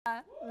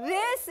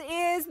This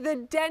is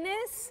the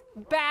Dennis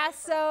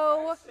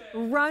Basso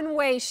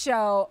runway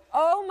show.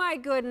 Oh my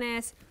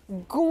goodness,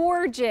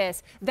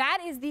 gorgeous. That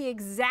is the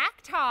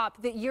exact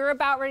top that you're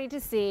about ready to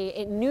see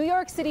in New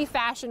York City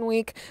Fashion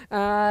Week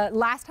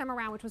last time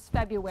around, which was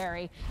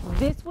February.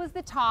 This was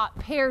the top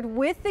paired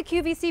with the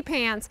QVC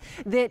pants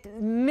that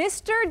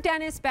Mr.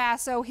 Dennis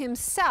Basso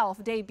himself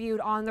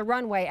debuted on the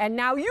runway. And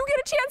now you get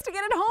a chance to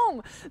get it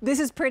home. This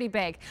is pretty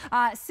big.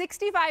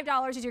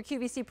 $65 is your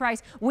QVC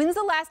price. When's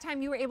the last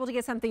time you were able to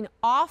get something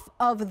off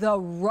of the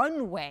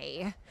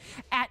runway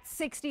at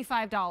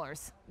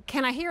 $65?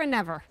 Can I hear a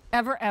never?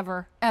 Ever,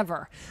 ever,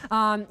 ever.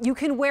 You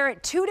can wear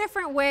it two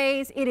different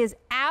ways. It is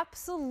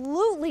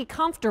absolutely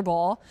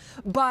comfortable,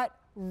 but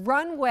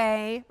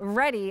runway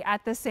ready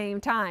at the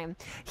same time.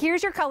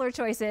 Here's your color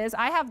choices.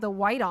 I have the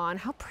white on.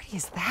 How pretty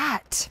is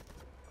that?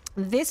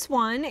 This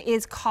one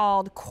is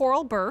called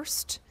Coral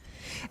Burst,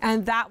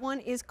 and that one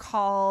is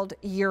called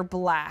Your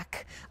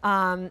Black.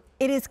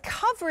 It is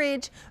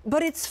coverage,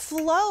 but it's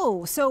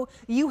flow. So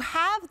you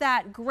have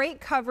that great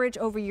coverage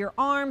over your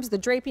arms, the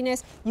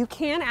drapiness. You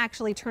can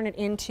actually turn it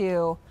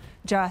into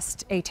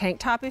just a tank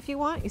top if you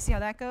want. You see how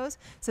that goes?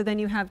 So then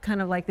you have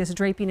kind of like this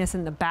drapiness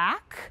in the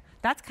back.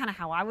 That's kind of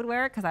how I would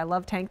wear it because I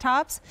love tank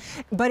tops.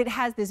 But it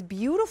has this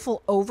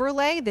beautiful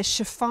overlay, this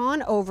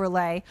chiffon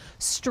overlay,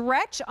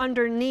 stretch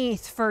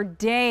underneath for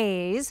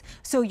days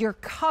so you're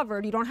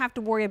covered. You don't have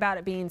to worry about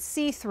it being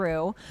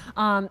see-through.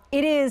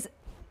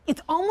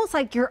 It's almost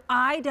like your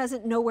eye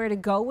doesn't know where to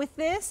go with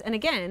this. And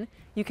again,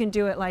 you can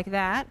do it like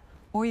that,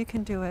 or you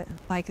can do it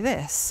like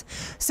this.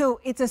 So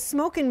it's a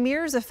smoke and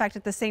mirrors effect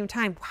at the same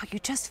time. Wow, you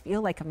just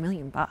feel like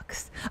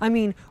 $1,000,000. I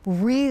mean,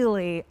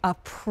 really a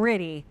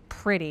pretty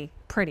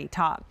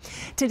top.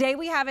 Today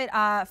we have it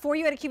for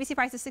you at a QVC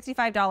price of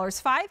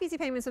 $65, 5 easy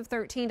payments of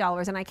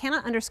 $13, and I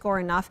cannot underscore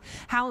enough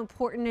how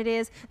important it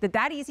is that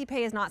that easy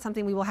pay is not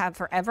something we will have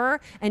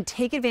forever, and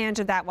take advantage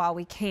of that while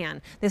we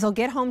can. This will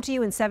get home to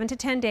you in 7 to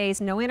 10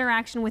 days, no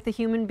interaction with a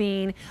human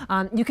being.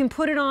 You can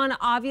put it on.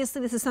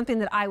 Obviously, this is something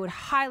that I would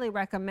highly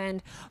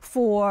recommend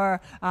for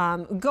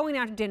going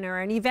out to dinner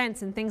and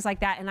events and things like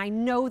that, and I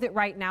know that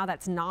right now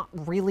that's not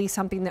really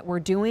something that we're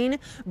doing,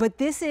 but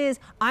this is,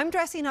 I'm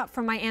dressing up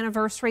for my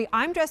anniversary,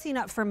 I'm dressing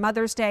up for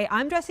Mother's Day,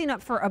 I'm dressing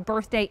up for a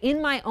birthday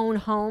in my own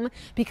home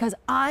because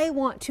I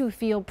want to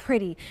feel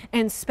pretty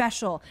and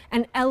special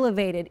and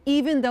elevated,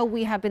 even though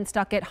we have been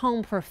stuck at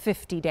home for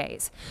 50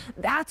 days.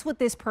 That's what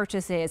this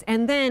purchase is.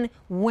 And then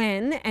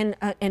when,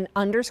 and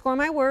underscore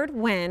my word,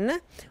 when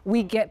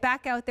we get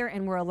back out there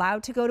and we're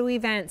allowed to go to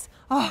events,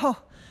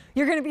 oh,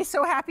 you're going to be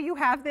so happy you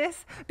have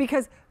this,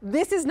 because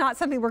this is not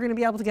something we're going to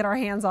be able to get our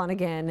hands on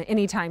again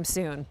anytime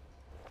soon.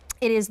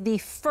 It is the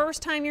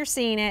first time you're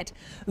seeing it.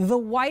 The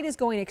white is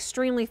going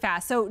extremely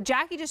fast. So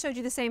Jackie just showed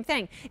you the same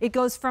thing. It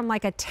goes from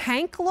like a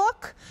tank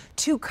look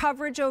to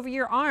coverage over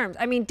your arms.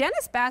 I mean,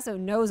 Dennis Basso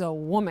knows a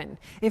woman.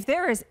 If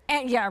there is,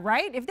 yeah,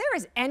 right? If there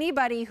is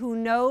anybody who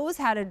knows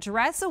how to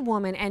dress a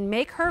woman and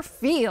make her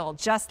feel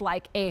just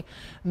like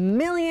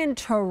 $1,000,000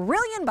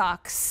 trillion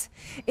bucks,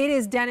 it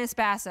is Dennis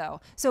Basso.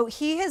 So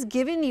he has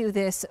given you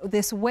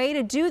this way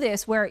to do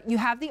this where you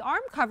have the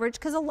arm coverage,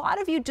 because a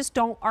lot of you just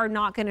are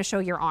not going to show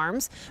your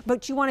arms,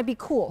 but you want to be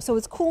cool. So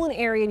it's cool and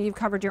airy and you've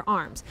covered your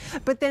arms.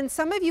 But then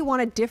some of you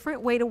want a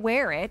different way to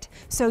wear it.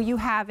 So you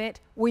have it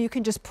where you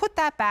can just put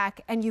that back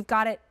and you've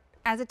got it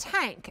as a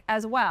tank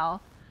as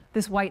well.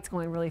 This white's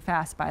going really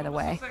fast, by the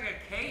way. Looks like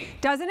a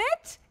cake. Doesn't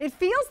it? It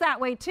feels that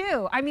way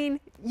too. I mean,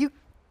 you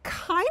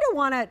kind of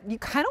want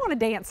to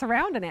dance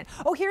around in it.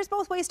 Oh, here's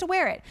both ways to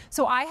wear it.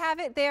 So I have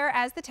it there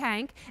as the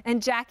tank,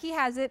 and Jackie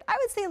has it, I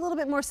would say, a little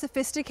bit more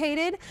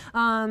sophisticated,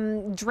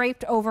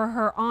 draped over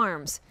her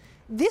arms.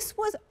 This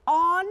was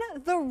on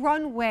the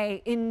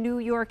runway in New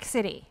York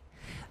City.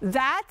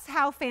 That's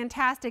how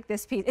fantastic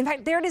this piece. In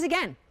fact, there it is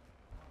again.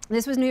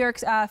 This was New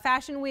York's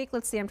Fashion Week.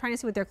 Let's see, I'm trying to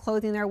see what their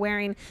clothing they're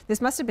wearing. This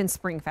must have been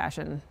spring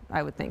fashion,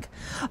 I would think.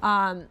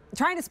 Trying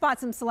to spot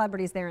some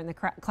celebrities there in the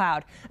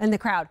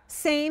crowd.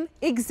 Same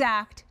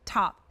exact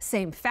top,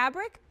 same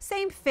fabric,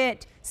 same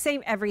fit,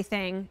 same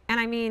everything. And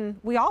I mean,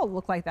 we all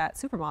look like that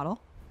supermodel,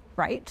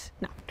 right?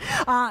 No.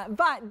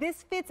 But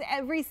this fits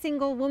every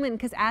single woman,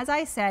 because as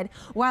I said,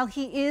 while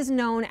he is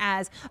known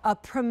as a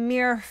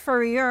premier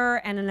furrier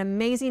and an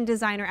amazing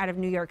designer out of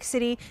New York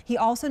City, he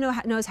also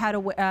knows how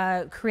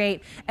to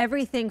create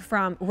everything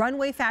from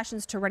runway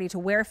fashions to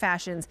ready-to-wear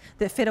fashions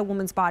that fit a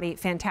woman's body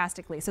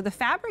fantastically. So the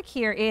fabric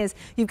here is,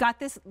 you've got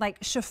this like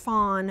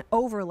chiffon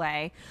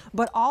overlay,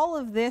 but all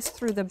of this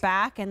through the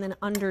back and then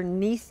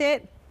underneath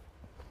it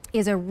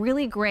is a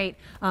really great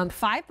 5%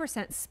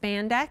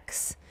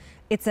 spandex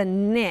It's a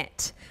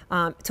knit,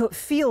 so it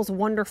feels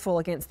wonderful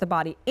against the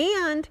body.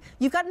 And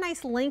you've got a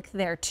nice length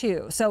there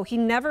too. So he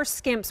never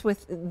skimps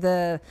with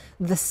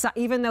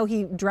even though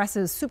he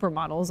dresses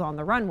supermodels on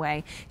the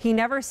runway, he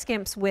never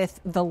skimps with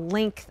the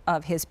length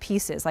of his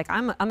pieces. Like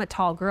I'm a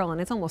tall girl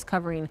and it's almost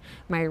covering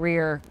my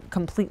rear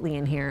completely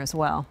in here as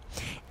well.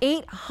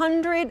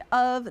 800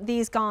 of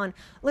these gone.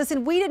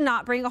 Listen, we did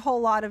not bring a whole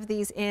lot of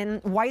these in.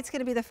 White's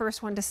gonna be the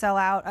first one to sell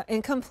out.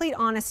 In complete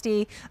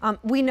honesty,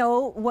 we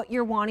know what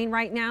you're wanting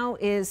right now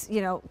is,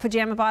 you know,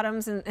 pajama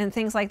bottoms and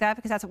things like that,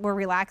 because that's what we're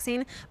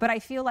relaxing. But I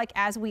feel like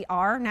as we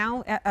are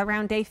now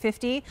around day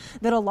 50,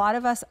 that a lot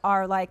of us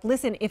are like,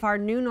 listen, if our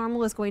new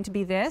normal is going to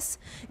be this,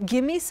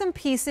 give me some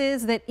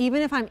pieces that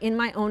even if I'm in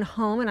my own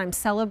home and I'm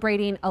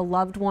celebrating a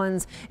loved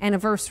one's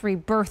anniversary,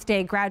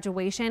 birthday,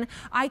 graduation,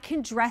 I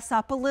can dress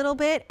up a little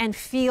bit and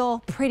feel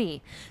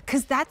pretty.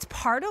 Because that's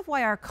part of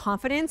why our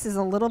confidence is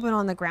a little bit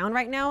on the ground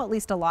right now, at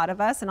least a lot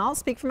of us, and I'll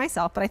speak for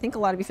myself, but I think a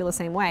lot of you feel the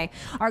same way.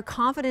 Our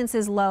confidence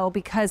is low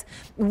because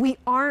we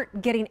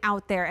aren't getting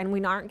out there and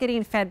we aren't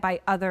getting fed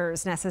by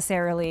others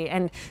necessarily.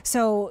 And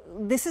so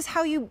this is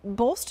how you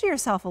bolster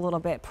yourself a little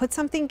bit. Put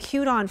something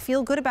cute on,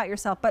 feel good about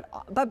yourself,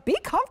 but be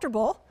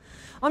comfortable.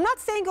 I'm not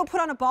saying go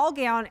put on a ball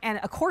gown and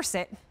a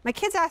corset. My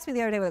kids asked me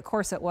the other day what a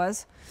corset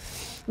was.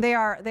 They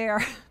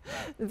are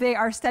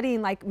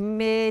studying like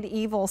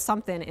medieval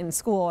something in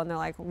school, and they're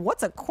like,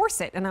 what's a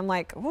corset? And I'm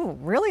like, oh,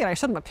 really? And I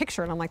showed them a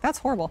picture and I'm like, that's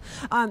horrible.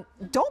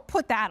 Don't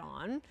put that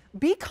on.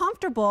 Be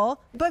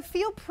comfortable, but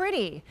feel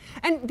pretty.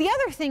 And the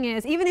other thing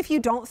is, even if you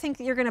don't think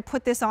that you're gonna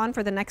put this on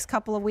for the next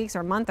couple of weeks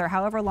or month or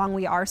however long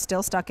we are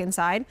still stuck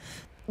inside,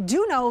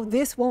 do know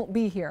this won't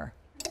be here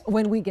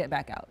when we get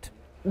back out.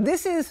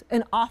 This is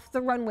an off the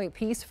runway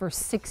piece for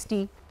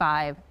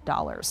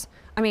 $65.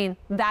 I mean,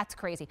 that's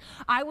crazy.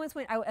 I once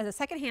went out at a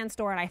secondhand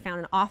store and I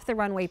found an off the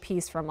runway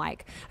piece from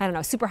like, I don't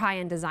know, super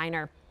high-end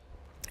designer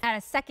at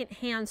a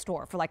secondhand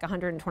store for like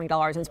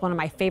 $120. And it's one of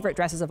my favorite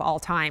dresses of all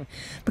time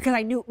because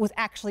I knew it was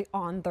actually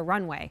on the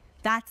runway.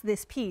 That's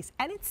this piece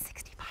and it's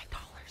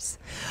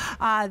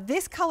 $65.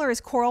 This color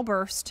is Coral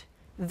Burst.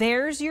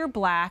 There's your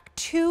black,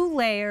 2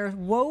 layers,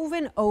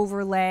 woven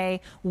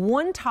overlay,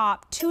 one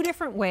top, 2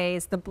 different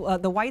ways.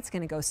 The white's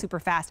gonna go super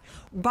fast.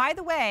 By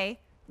the way,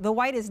 the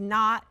white is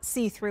not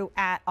see-through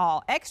at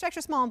all. Extra,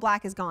 extra small and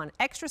black is gone.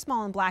 Extra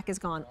small and black is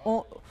gone.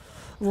 Oh,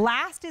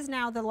 last is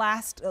now the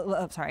last,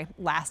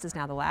 last is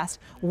now the last.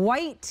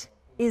 White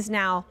is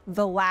now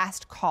the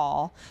last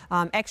call.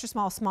 Extra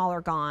small, smaller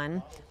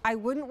gone. I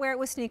wouldn't wear it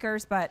with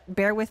sneakers, but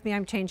bear with me,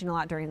 I'm changing a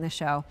lot during this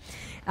show.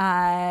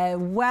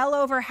 Well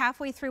over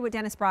halfway through what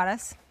Dennis brought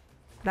us.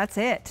 That's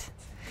it.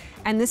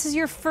 And this is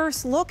your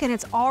first look and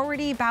it's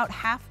already about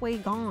halfway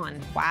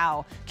gone.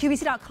 Wow.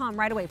 QVC.com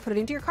right away. Put it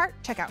into your cart,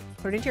 check out.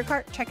 Put it into your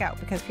cart, check out,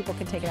 because people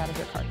can take it out of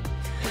your cart.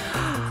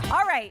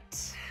 All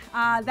right.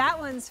 That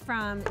one's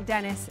from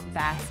Dennis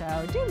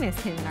Basso. Do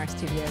miss him in our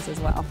studios as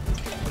well.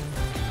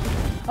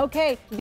 Okay.